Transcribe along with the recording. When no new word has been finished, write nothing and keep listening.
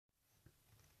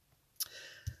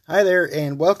Hi there,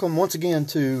 and welcome once again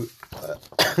to,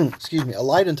 A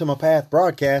Light Into My Path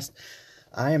broadcast.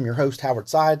 I am your host, Howard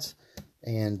Sides,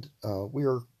 and we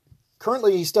are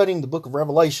currently studying the book of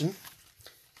Revelation,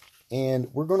 and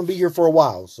we're going to be here for a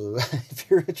while. So if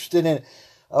you're interested in it,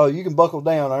 you can buckle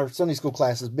down. Our Sunday school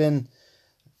class has been,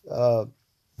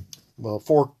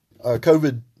 before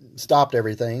COVID stopped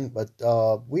everything, but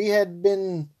we had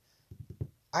been,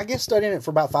 studying it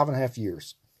for about 5.5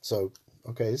 years. So,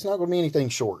 okay, it's not going to be anything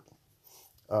short.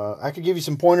 I could give you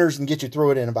some pointers and get you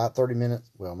through it in about 30 minutes.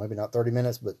 Well, maybe not 30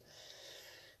 minutes, but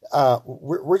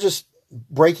we're just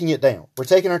breaking it down. We're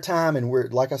taking our time, and we're,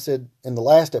 like I said in the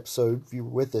last episode, if you were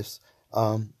with us,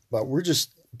 but we're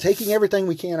just taking everything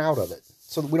we can out of it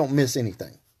so that we don't miss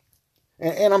anything.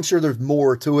 And I'm sure there's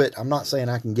more to it. I'm not saying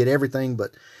I can get everything,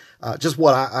 but just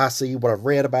what I see, what I've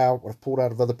read about, what I've pulled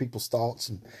out of other people's thoughts,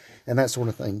 and that sort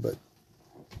of thing. But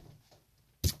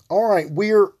all right,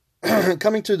 we're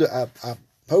coming to the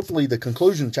hopefully the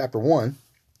conclusion of chapter 1,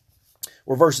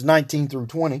 or verses 19 through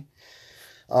 20,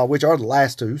 which are the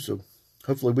last two. So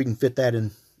hopefully we can fit that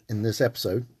in this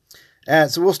episode.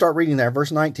 So we'll start reading there.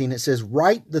 Verse 19, it says,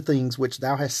 "Write the things which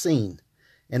thou hast seen,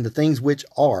 and the things which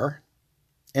are,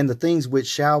 and the things which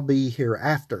shall be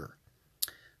hereafter.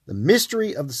 The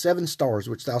mystery of the 7 stars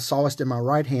which thou sawest in my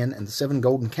right hand, and the 7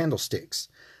 golden candlesticks.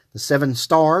 The 7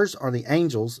 stars are the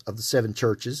angels of the 7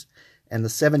 churches, and the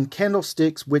 7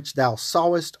 candlesticks which thou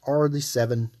sawest are the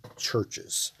 7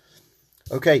 churches."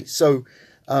 Okay, so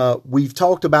we've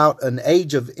talked about an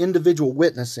age of individual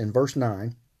witness in verse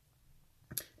 9.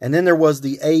 And then there was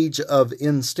the age of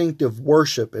instinctive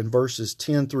worship in verses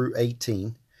 10 through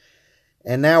 18.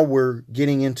 And now we're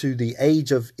getting into the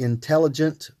age of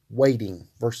intelligent waiting,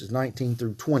 verses 19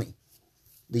 through 20.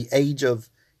 The age of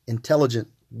intelligent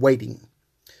waiting.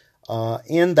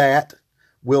 In that,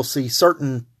 we'll see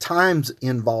certain times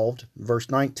involved, verse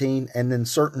 19, and then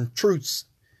certain truths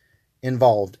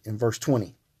involved in verse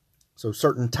 20. So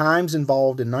certain times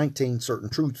involved in 19, certain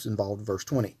truths involved in verse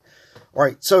 20. All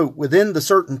right, so within the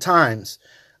certain times,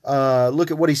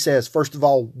 look at what he says. First of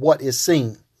all, what is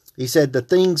seen? He said, the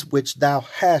things which thou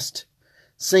hast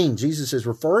seen. Jesus is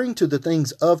referring to the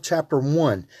things of chapter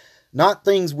 1, not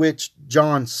things which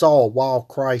John saw while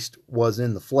Christ was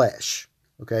in the flesh.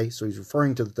 Okay, so he's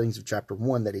referring to the things of chapter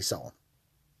 1 that he saw.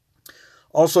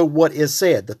 Also, what is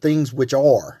said, the things which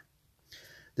are.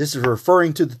 This is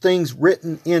referring to the things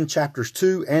written in chapters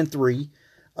 2 and 3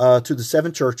 to the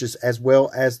 7 churches, as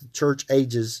well as the church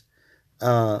ages,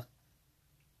 their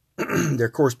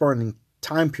corresponding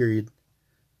time period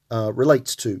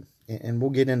relates to. And we'll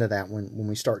get into that when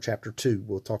we start chapter 2.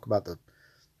 We'll talk about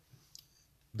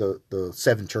the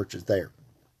 7 churches there.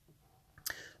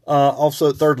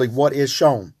 Also, thirdly, what is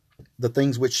shown? The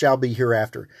things which shall be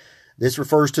hereafter. This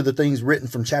refers to the things written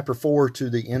from chapter 4 to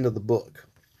the end of the book.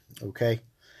 Okay.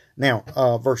 Now,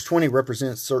 verse 20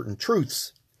 represents certain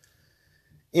truths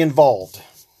involved.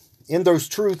 In those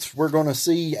truths, we're going to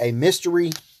see a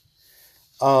mystery,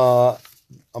 a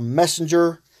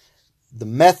messenger, the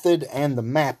method, and the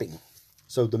mapping.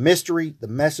 So the mystery, the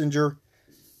messenger,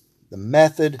 the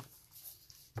method,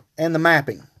 and the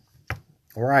mapping.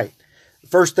 All right.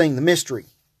 First thing, the mystery.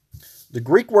 The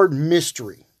Greek word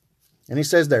mystery, and he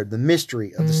says there, the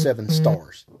mystery of the 7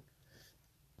 stars.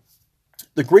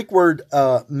 The Greek word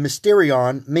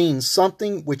mysterion means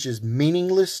something which is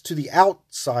meaningless to the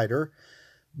outsider,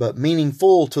 but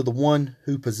meaningful to the one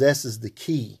who possesses the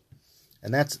key.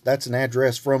 And that's an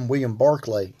address from William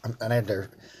Barclay,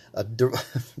 a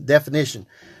definition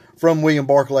from William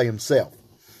Barclay himself.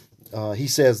 He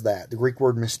says that the Greek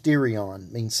word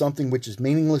mysterion means something which is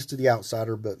meaningless to the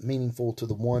outsider, but meaningful to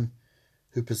the one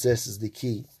who possesses the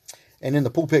key. And in the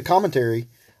pulpit commentary,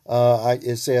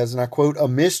 it says, and I quote, "A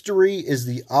mystery is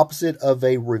the opposite of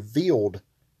a revealed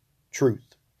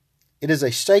truth. It is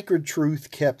a sacred truth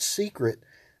kept secret,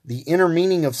 the inner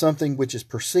meaning of something which is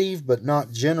perceived but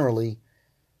not generally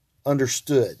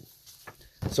understood."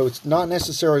 So it's not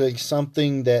necessarily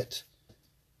something that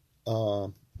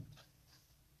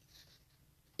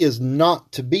is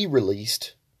not to be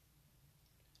released.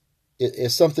 It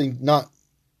is something not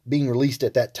being released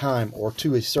at that time or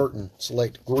to a certain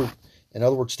select group. In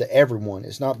other words, to everyone.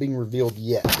 It's not being revealed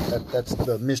yet. That's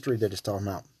the mystery that it's talking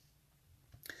about.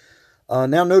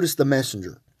 Now notice the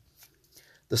messenger.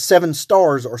 The 7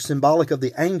 stars are symbolic of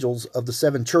the angels of the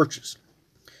 7 churches.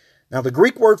 Now the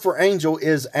Greek word for angel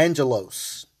is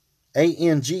angelos.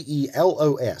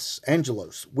 Angelos.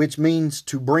 Angelos, which means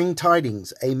to bring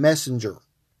tidings, a messenger.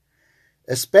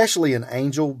 Especially an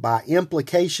angel, by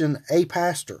implication, a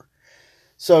pastor.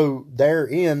 So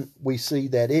therein we see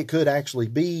that it could actually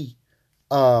be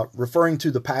referring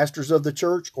to the pastors of the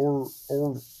church, or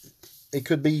it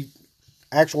could be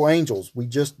actual angels. We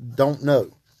just don't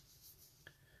know.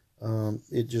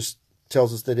 It just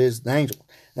tells us that it is an angel.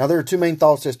 Now, there are two main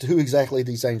thoughts as to who exactly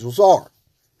these angels are.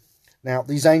 Now,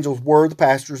 these angels were the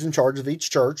pastors in charge of each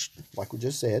church, like we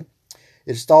just said.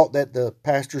 It is thought that the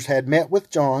pastors had met with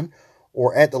John,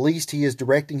 or at the least he is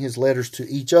directing his letters to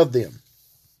each of them.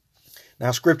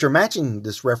 Now, scripture matching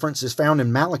this reference is found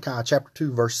in Malachi chapter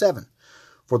 2, verse 7.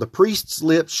 For the priest's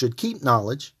lips should keep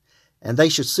knowledge, and they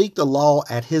should seek the law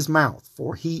at his mouth,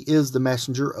 for he is the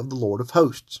messenger of the Lord of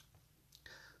hosts.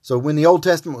 So when the Old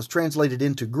Testament was translated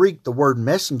into Greek, the word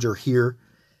messenger here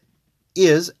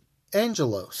is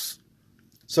angelos.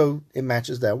 So it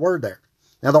matches that word there.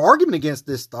 Now, the argument against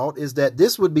this thought is that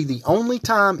this would be the only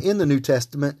time in the New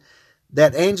Testament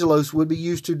that angelos would be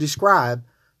used to describe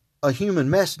a human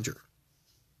messenger.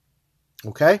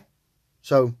 Okay?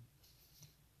 So,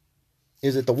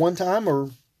 is it the one time,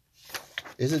 or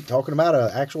is it talking about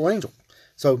an actual angel?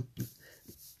 So,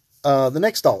 the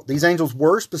next thought. These angels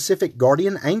were specific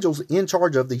guardian angels in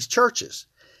charge of these churches.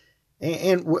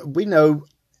 And we know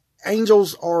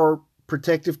angels are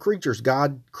protective creatures.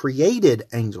 God created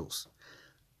angels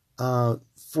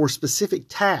for specific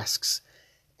tasks.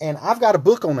 And I've got a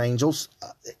book on angels,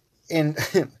 and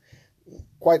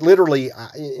quite literally,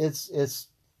 I was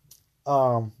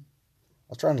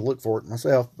trying to look for it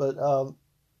myself, but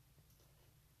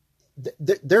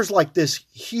there's like this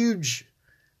huge,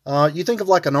 you think of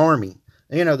like an army.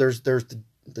 You know, there's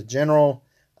the general,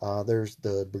 there's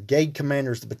the brigade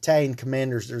commanders, the battalion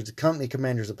commanders, there's the company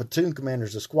commanders, the platoon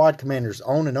commanders, the squad commanders,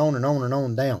 on and on and on and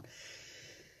on down.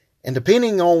 And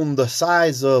depending on the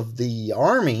size of the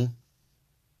army,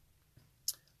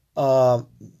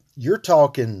 you're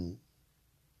talking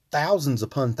thousands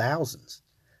upon thousands,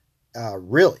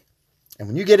 really. And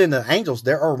when you get into angels,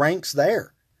 there are ranks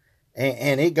there,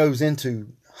 and it goes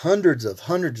into hundreds and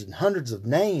hundreds of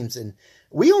names, and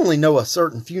we only know a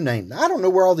certain few names. I don't know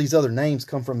where all these other names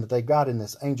come from that they got in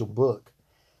this angel book.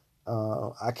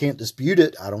 I can't dispute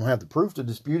it. I don't have the proof to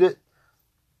dispute it,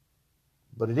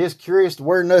 but it is curious to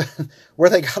where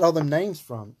they got all them names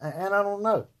from, and I don't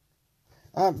know.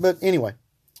 But anyway.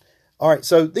 All right,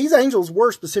 so these angels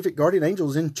were specific guardian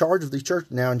angels in charge of the church.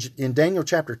 Now, in Daniel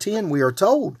chapter 10, we are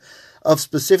told of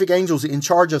specific angels in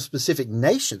charge of specific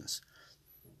nations.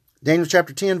 Daniel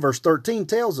chapter 10, verse 13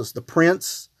 tells us the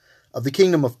prince of the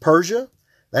kingdom of Persia,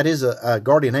 that is a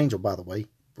guardian angel, by the way,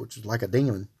 which is like a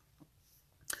demon.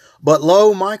 But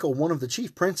lo, Michael, one of the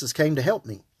chief princes, came to help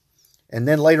me. And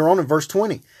then later on in verse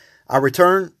 20, I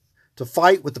return to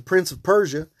fight with the prince of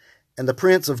Persia, and the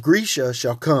prince of Grecia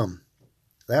shall come.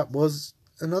 That was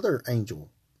another angel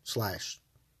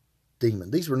 /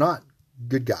 demon. These were not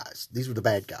good guys. These were the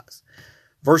bad guys.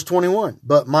 Verse 21,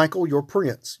 but Michael, your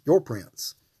prince.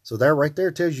 So there, right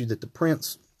there, tells you that the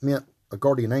prince meant a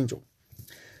guardian angel.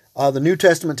 The New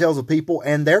Testament tells of people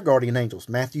and their guardian angels.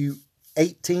 Matthew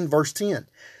 18, verse 10.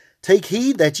 Take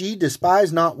heed that ye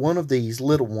despise not one of these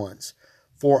little ones.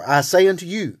 For I say unto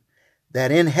you,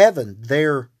 that in heaven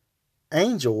their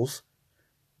angels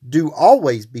do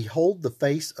always behold the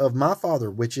face of my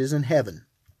Father which is in heaven.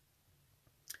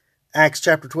 Acts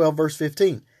chapter 12, verse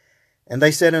 15. And they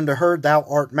said unto her, Thou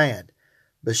art mad.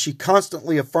 But she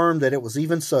constantly affirmed that it was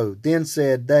even so. Then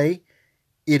said they,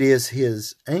 It is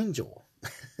his angel.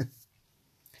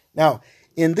 Now,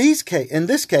 in this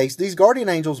case, these guardian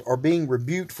angels are being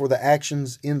rebuked for the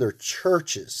actions in their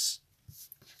churches.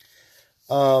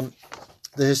 The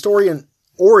historian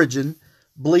Origen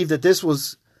believed that this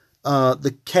was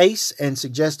the case, and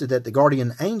suggested that the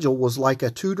guardian angel was like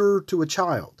a tutor to a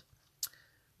child.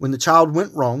 When the child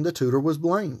went wrong, the tutor was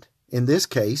blamed. In this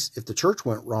case, if the church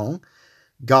went wrong,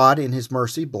 God in his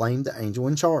mercy blamed the angel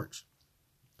in charge.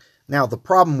 Now, the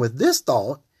problem with this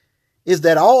thought is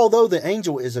that although the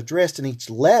angel is addressed in each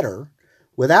letter,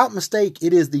 without mistake,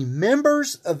 it is the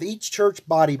members of each church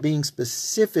body being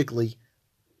specifically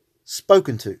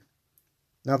spoken to.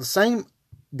 Now, the same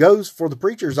goes for the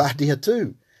preacher's idea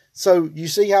too. So you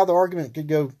see how the argument could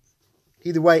go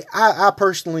either way. I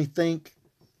personally think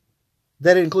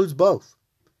that it includes both.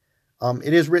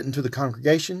 It is written to the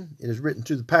congregation, it is written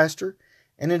to the pastor,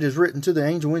 and it is written to the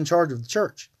angel in charge of the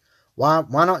church. Why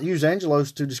not use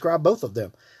angelos to describe both of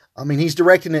them? I mean, he's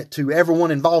directing it to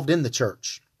everyone involved in the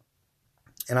church.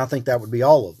 And I think that would be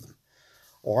all of them.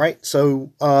 All right,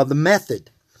 so the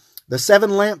method. The 7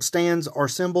 lampstands are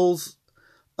symbols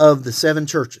of the 7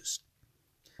 churches.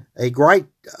 A great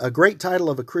title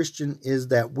of a Christian is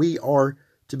that we are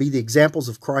to be the examples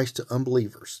of Christ to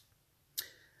unbelievers.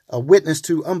 A witness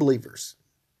to unbelievers.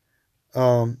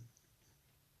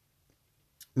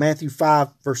 Matthew 5,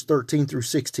 verse 13 through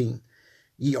 16.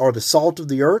 Ye are the salt of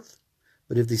the earth,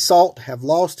 but if the salt have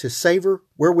lost his savor,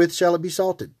 wherewith shall it be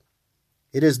salted?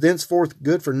 It is thenceforth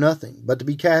good for nothing, but to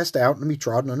be cast out and to be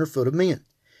trodden under foot of men.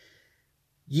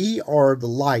 Ye are the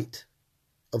light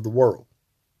of the world.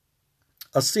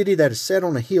 A city that is set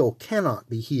on a hill cannot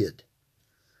be hid.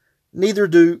 Neither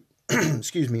do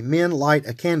men light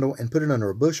a candle and put it under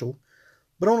a bushel,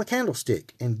 but on a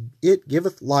candlestick, and it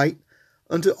giveth light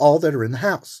unto all that are in the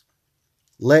house.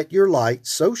 Let your light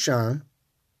so shine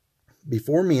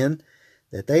before men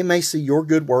that they may see your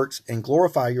good works and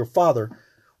glorify your Father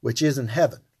which is in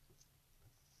heaven.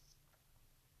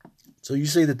 So you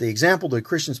see that the example that a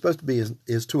Christian is supposed to be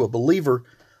is to a believer,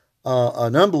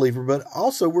 an unbeliever, but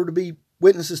also we're to be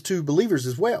witnesses to believers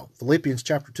as well. Philippians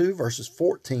chapter 2, verses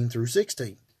 14 through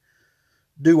 16.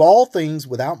 Do all things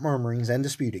without murmurings and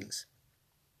disputings,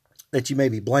 that ye may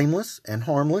be blameless and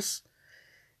harmless,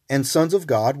 and sons of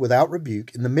God without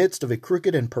rebuke, in the midst of a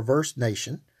crooked and perverse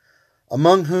nation,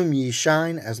 among whom ye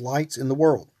shine as lights in the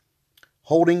world,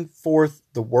 holding forth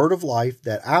the word of life,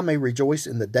 that I may rejoice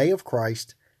in the day of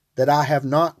Christ, that I have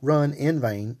not run in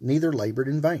vain, neither labored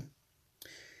in vain.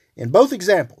 In both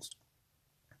examples,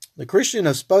 the Christian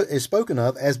is spoken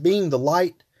of as being the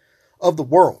light of the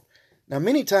world. Now,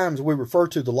 many times we refer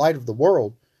to the light of the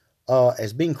world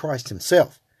as being Christ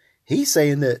himself. He's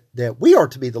saying that we are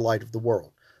to be the light of the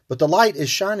world. But the light is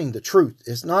shining the truth.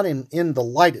 It's not in the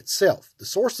light itself. The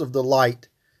source of the light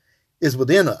is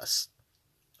within us.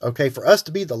 Okay, for us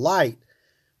to be the light,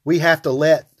 we have to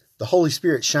let the Holy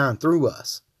Spirit shine through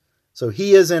us. So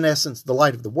he is in essence the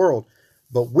light of the world,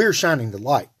 but we're shining the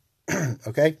light.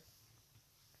 Okay?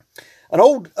 An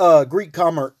old Greek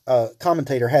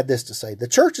commentator had this to say: the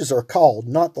churches are called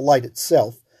not the light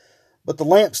itself, but the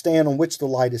lampstand on which the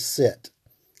light is set.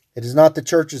 It is not the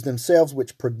churches themselves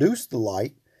which produce the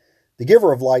light. The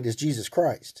giver of light is Jesus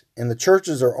Christ, and the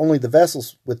churches are only the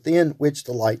vessels within which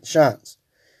the light shines.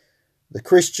 The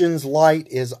Christian's light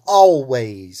is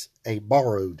always a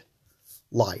borrowed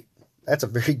light. That's a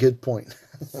very good point.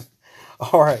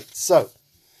 All right, so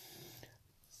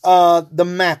the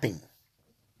mapping.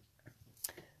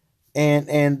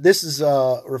 And this is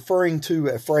referring to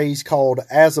a phrase called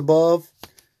as above,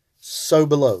 so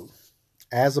below.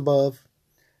 As above,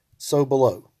 so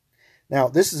below. Now,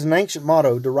 this is an ancient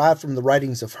motto derived from the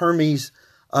writings of Hermes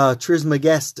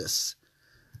Trismegistus.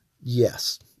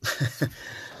 Yes.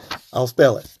 I'll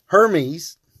spell it.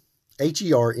 Hermes,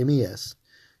 Hermes,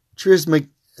 Trismegistus,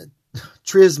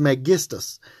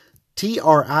 Trismegistus.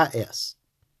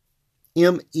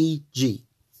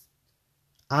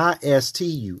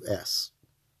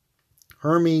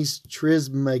 Hermes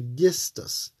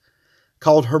Trismegistus,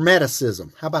 called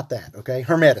Hermeticism. How about that? Okay,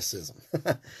 Hermeticism.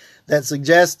 That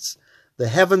suggests the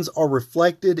heavens are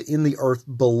reflected in the earth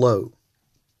below,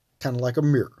 kind of like a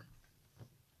mirror.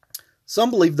 Some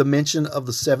believe the mention of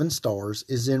the 7 stars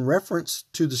is in reference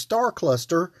to the star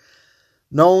cluster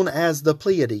known as the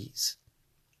Pleiades.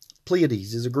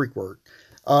 Pleiades is a Greek word.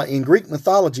 In Greek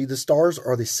mythology, the stars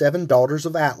are the 7 daughters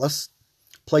of Atlas,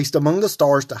 placed among the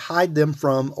stars to hide them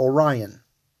from Orion.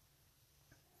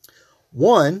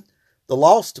 One, the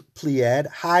lost Pleiad,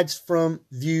 hides from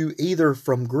view either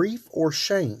from grief or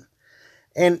shame.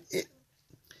 And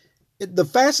the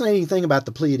fascinating thing about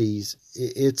the Pleiades,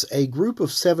 it's a group of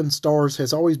 7 stars,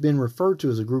 has always been referred to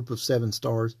as a group of 7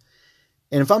 stars.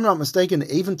 And if I'm not mistaken,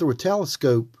 even through a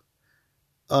telescope,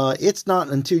 it's not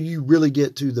until you really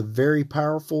get to the very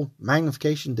powerful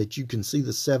magnification that you can see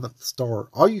the 7th star.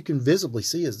 All you can visibly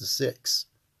see is the 6.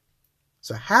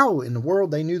 So how in the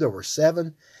world they knew there were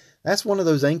 7? That's one of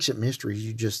those ancient mysteries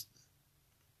you just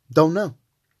don't know.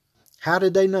 How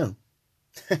did they know?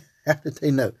 How did they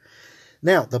know?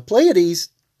 Now, the Pleiades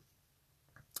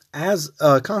as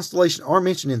a constellation are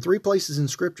mentioned in 3 places in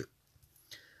Scripture.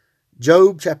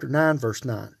 Job chapter 9, verse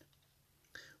 9.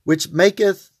 Which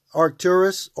maketh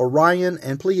Arcturus, Orion,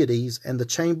 and Pleiades, and the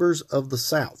chambers of the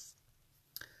south.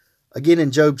 Again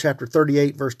in Job chapter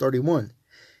 38, verse 31.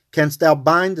 Canst thou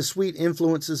bind the sweet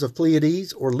influences of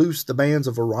Pleiades, or loose the bands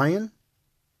of Orion?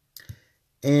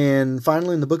 And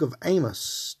finally in the book of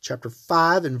Amos, chapter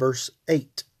 5 and verse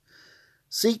 8.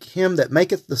 Seek him that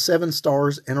maketh the 7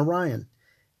 stars and Orion,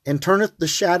 and turneth the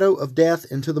shadow of death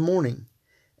into the morning,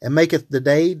 and maketh the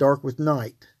day dark with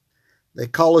night,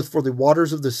 that calleth for the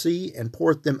waters of the sea, and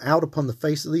poureth them out upon the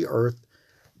face of the earth.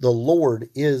 The Lord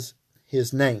is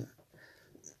his name.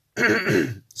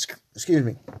 Excuse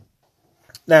me.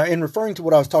 Now, in referring to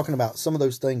what I was talking about, some of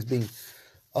those things being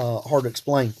hard to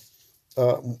explain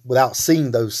without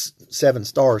seeing those 7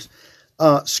 stars,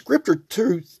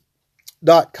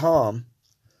 ScriptureTruth.com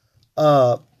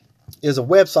is a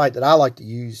website that I like to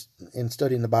use in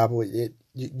studying the Bible.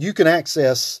 You can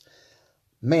access,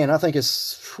 man, I think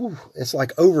it's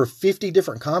like over 50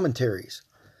 different commentaries.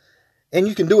 And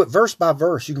you can do it verse by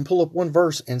verse. You can pull up one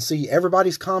verse and see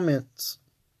everybody's comments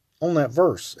on that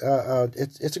verse.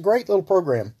 It's a great little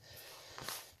program.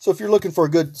 So if you're looking for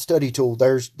a good study tool,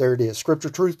 there it is,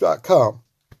 scripturetruth.com.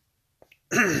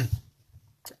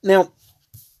 Now,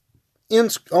 on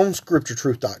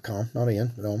scripturetruth.com, not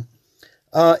in, but on,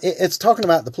 it's talking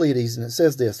about the Pleiades, and it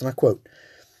says this, and I quote,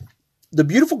 "The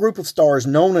beautiful group of stars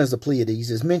known as the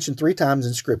Pleiades is mentioned 3 times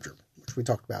in Scripture," which we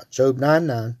talked about. Job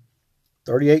 9:9,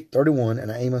 38:31, and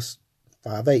Amos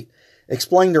 5:8.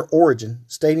 Explain their origin,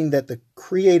 stating that the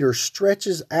Creator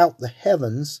stretches out the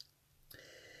heavens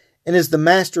and is the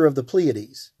master of the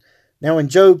Pleiades. Now in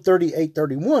Job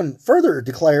 38:31, further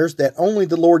declares that only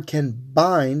the Lord can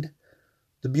bind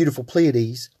the beautiful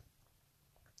Pleiades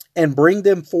and bring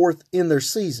them forth in their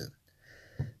season.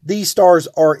 These stars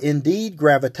are indeed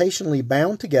gravitationally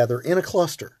bound together in a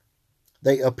cluster.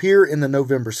 They appear in the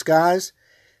November skies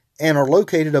and are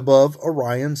located above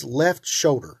Orion's left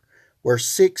shoulder, where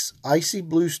 6 icy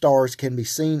blue stars can be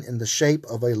seen in the shape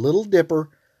of a little dipper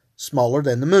smaller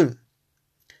than the moon.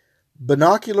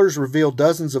 Binoculars reveal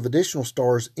dozens of additional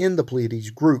stars in the Pleiades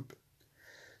group.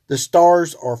 The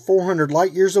stars are 400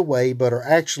 light years away, but are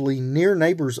actually near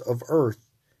neighbors of Earth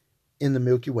in the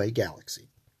Milky Way galaxy.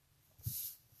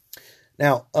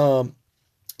 Now,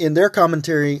 in their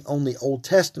commentary on the Old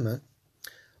Testament,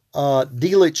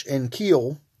 Delitzsch and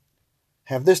Keel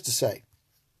have this to say,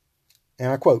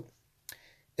 and I quote,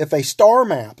 "If a star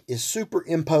map is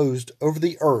superimposed over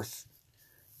the Earth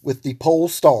with the pole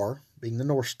star, being the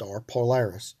North Star,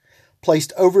 Polaris,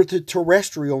 placed over the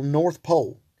terrestrial North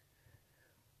Pole,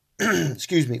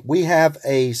 we have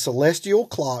a celestial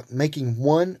clock making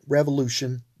 1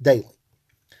 revolution daily.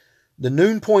 The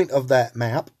noon point of that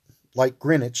map, like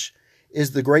Greenwich,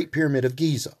 is the Great Pyramid of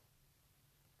Giza.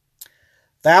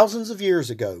 Thousands of years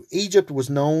ago, Egypt was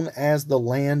known as the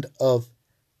land of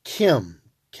Khem,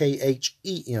 Khem,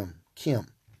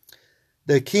 Khem.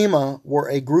 The Kema were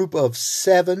a group of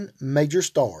 7 major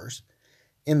stars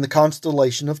in the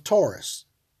constellation of Taurus,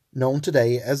 known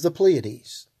today as the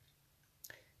Pleiades.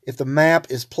 If the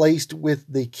map is placed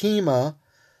with the Kema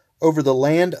over the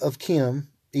land of Khem,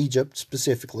 Egypt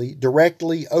specifically,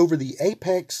 directly over the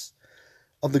apex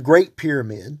of the Great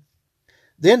Pyramid,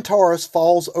 then Taurus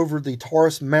falls over the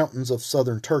Taurus Mountains of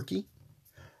southern Turkey.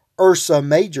 Ursa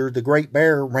Major, the Great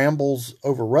Bear, rambles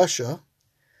over Russia.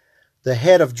 The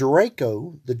head of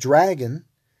Draco, the dragon,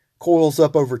 coils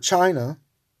up over China.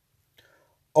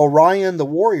 Orion, the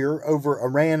warrior, over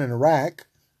Iran and Iraq.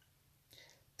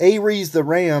 Aries, the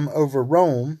ram, over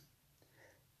Rome.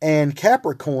 And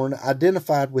Capricorn,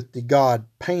 identified with the god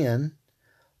Pan,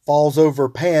 falls over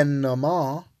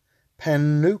Panama,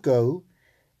 Panuco,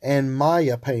 and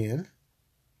Mayapan,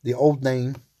 the old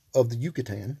name of the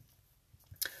Yucatan.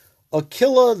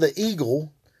 Aquila the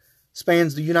eagle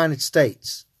spans the United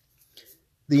States.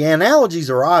 The analogies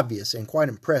are obvious and quite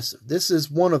impressive. This is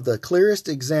one of the clearest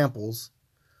examples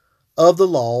of the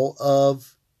law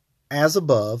of as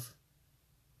above,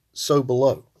 so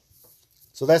below.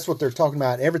 So that's what they're talking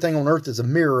about. Everything on earth is a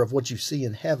mirror of what you see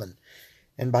in heaven.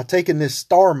 And by taking this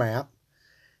star map,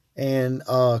 and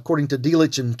according to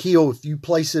Delitzsch and Keel, if you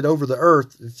place it over the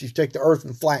earth, if you take the earth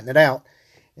and flatten it out,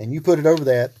 and you put it over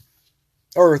that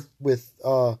earth with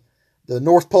the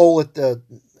North Pole at the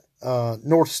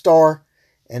North Star,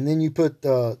 and then you put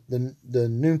the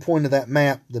noon point of that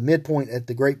map, the midpoint at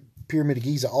the Great Pyramid of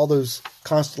Giza, all those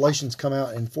constellations come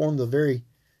out and form the very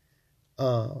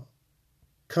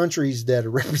countries that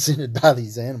are represented by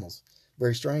these animals.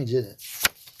 Very strange, isn't it?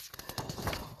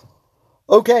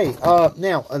 Okay,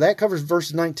 now that covers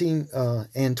verses 19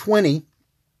 and 20,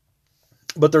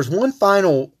 but there's one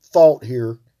final thought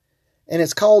here, and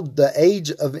it's called the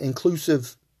age of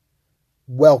inclusive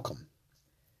welcome.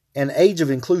 An age of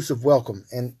inclusive welcome,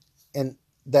 and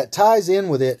that ties in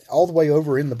with it all the way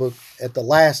over in the book, at the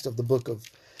last of the book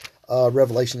of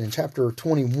Revelation in chapter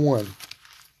 21.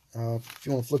 If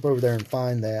you want to flip over there and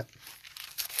find that.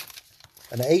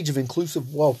 An age of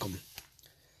inclusive welcome.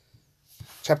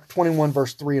 Chapter 21,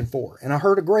 verse 3 and 4. "And I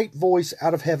heard a great voice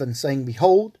out of heaven saying,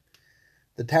 Behold,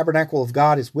 the tabernacle of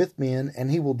God is with men,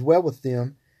 and he will dwell with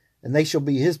them, and they shall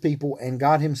be his people, and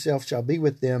God himself shall be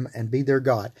with them and be their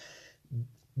God."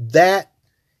 That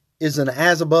is an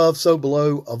as above, so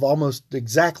below of almost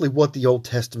exactly what the Old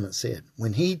Testament said.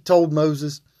 When he told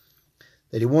Moses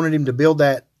that he wanted him to build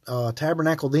that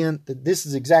tabernacle, then this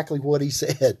is exactly what he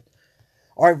said.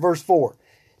 All right, verse 4.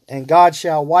 "And God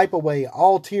shall wipe away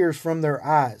all tears from their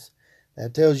eyes.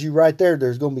 That tells you right there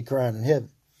there's going to be crying in heaven.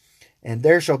 And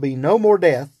there shall be no more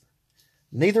death,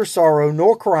 neither sorrow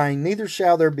nor crying, neither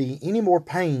shall there be any more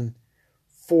pain,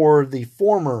 for the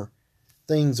former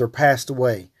things are passed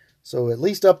away. So at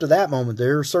least up to that moment,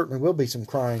 there certainly will be some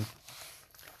crying.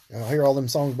 I hear all them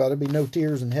songs about there'll be no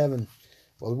tears in heaven.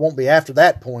 Well, it won't be after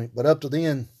that point, but up to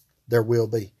then, there will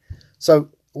be. So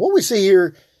what we see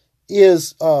here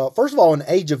is, first of all, an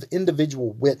age of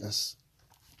individual witness.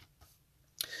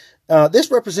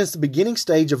 This represents the beginning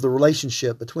stage of the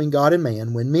relationship between God and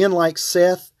man, when men like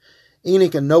Seth,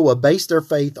 Enoch, and Noah base their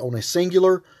faith on a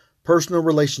singular personal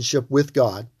relationship with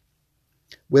God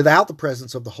without the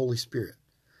presence of the Holy Spirit.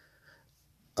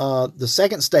 The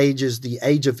second stage is the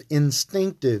age of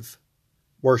instinctive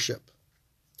worship.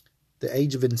 The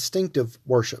age of instinctive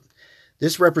worship.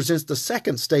 This represents the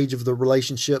second stage of the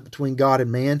relationship between God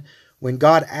and man, when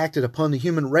God acted upon the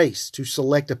human race to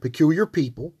select a peculiar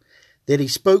people that he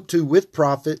spoke to with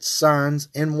prophets, signs,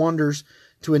 and wonders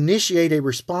to initiate a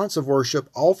response of worship,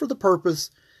 all for the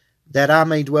purpose that I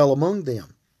may dwell among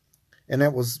them. And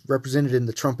that was represented in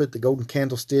the trumpet, the golden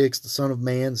candlesticks, the Son of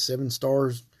Man, the 7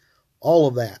 stars, all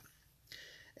of that.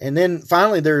 And then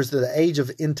finally there's the age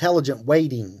of intelligent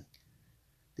waiting.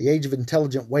 The age of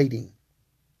intelligent waiting.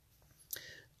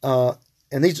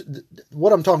 And these,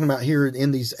 what I'm talking about here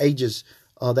in these ages,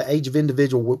 the age of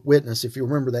individual witness, if you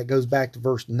remember, that goes back to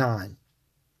verse 9.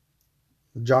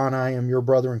 John, I am your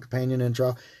brother and companion in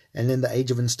trial. And then the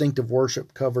age of instinctive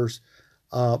worship covers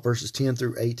verses 10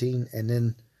 through 18. And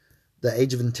then the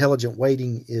age of intelligent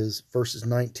waiting is verses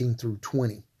 19 through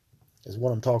 20, is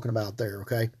what I'm talking about there,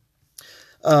 okay?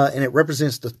 And it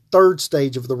represents the third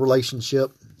stage of the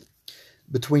relationship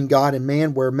between God and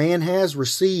man, where man has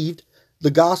received the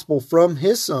gospel from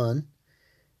his Son,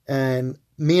 and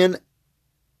we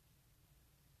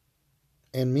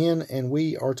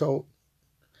are told,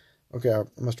 okay, I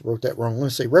must have wrote that wrong.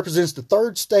 Let's see. Represents the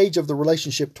third stage of the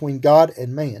relationship between God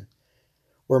and man,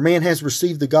 where man has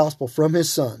received the gospel from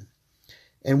his Son.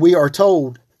 And we are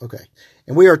told,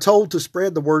 to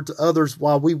spread the word to others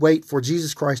while we wait for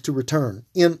Jesus Christ to return,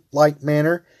 in like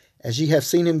manner as ye have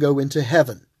seen him go into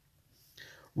heaven.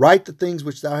 Write the things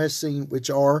which thou hast seen,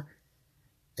 which are,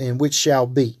 and which shall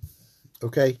be.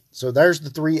 Okay, so there's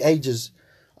the 3 ages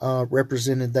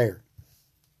represented there.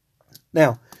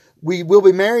 Now, we will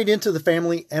be married into the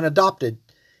family and adopted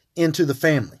into the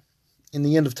family in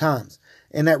the end of times.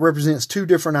 And that represents 2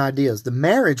 different ideas. The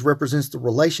marriage represents the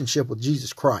relationship with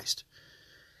Jesus Christ.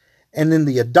 And then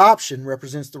the adoption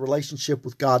represents the relationship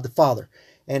with God the Father.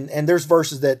 And there's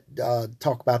verses that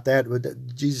talk about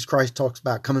that. Jesus Christ talks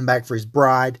about coming back for his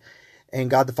bride. And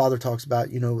God the Father talks about,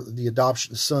 the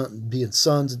adoption of son, being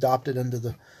sons adopted unto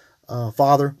the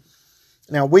Father.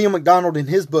 Now, William MacDonald, in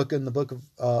his book, in the book of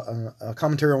a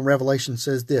commentary on Revelation,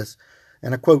 says this,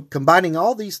 and I quote, "Combining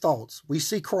all these thoughts, we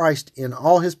see Christ in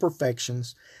all his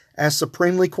perfections as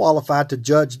supremely qualified to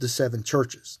judge the 7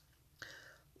 churches.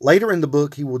 Later in the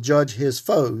book, he will judge his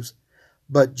foes,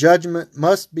 but judgment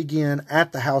must begin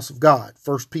at the house of God,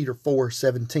 1 Peter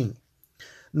 4:17.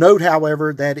 Note,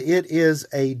 however, that it is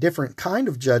a different kind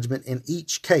of judgment in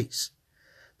each case.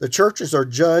 The churches are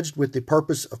judged with the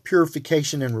purpose of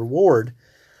purification and reward,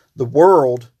 the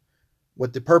world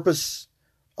with the purpose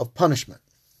of punishment."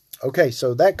 Okay,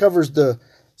 so that covers the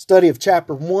study of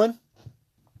chapter 1,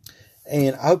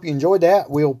 and I hope you enjoyed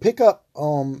that. We'll pick up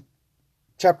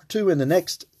chapter 2 in the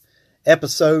next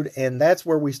episode, and that's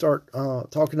where we start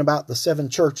talking about the 7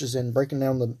 churches and breaking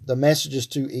down the messages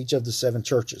to each of the 7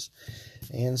 churches.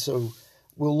 And so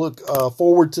we'll look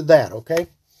forward to that, okay?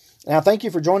 Now, thank you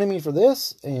for joining me for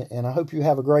this, and I hope you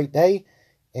have a great day.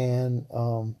 And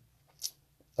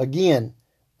again,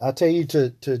 I tell you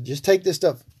to just take this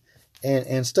stuff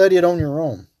and study it on your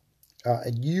own.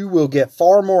 You will get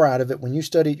far more out of it when you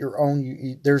study it your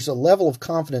own. There's a level of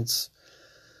confidence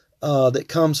that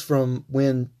comes from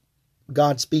when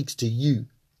God speaks to you.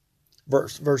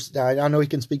 I know he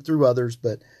can speak through others,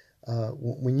 but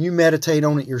when you meditate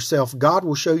on it yourself, God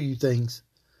will show you things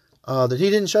that he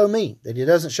didn't show me, that he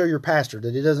doesn't show your pastor,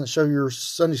 that he doesn't show your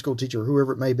Sunday school teacher,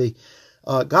 whoever it may be.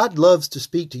 God loves to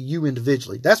speak to you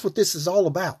individually. That's what this is all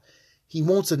about. He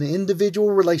wants an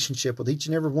individual relationship with each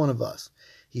and every one of us.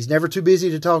 He's never too busy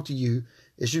to talk to you.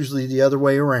 It's usually the other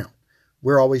way around.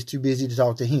 We're always too busy to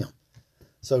talk to him.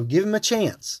 So give him a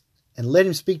chance and let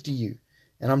him speak to you.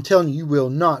 And I'm telling you, you will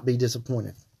not be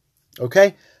disappointed.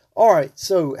 Okay? All right.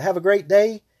 So have a great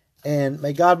day, and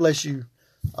may God bless you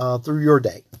through your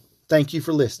day. Thank you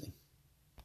for listening.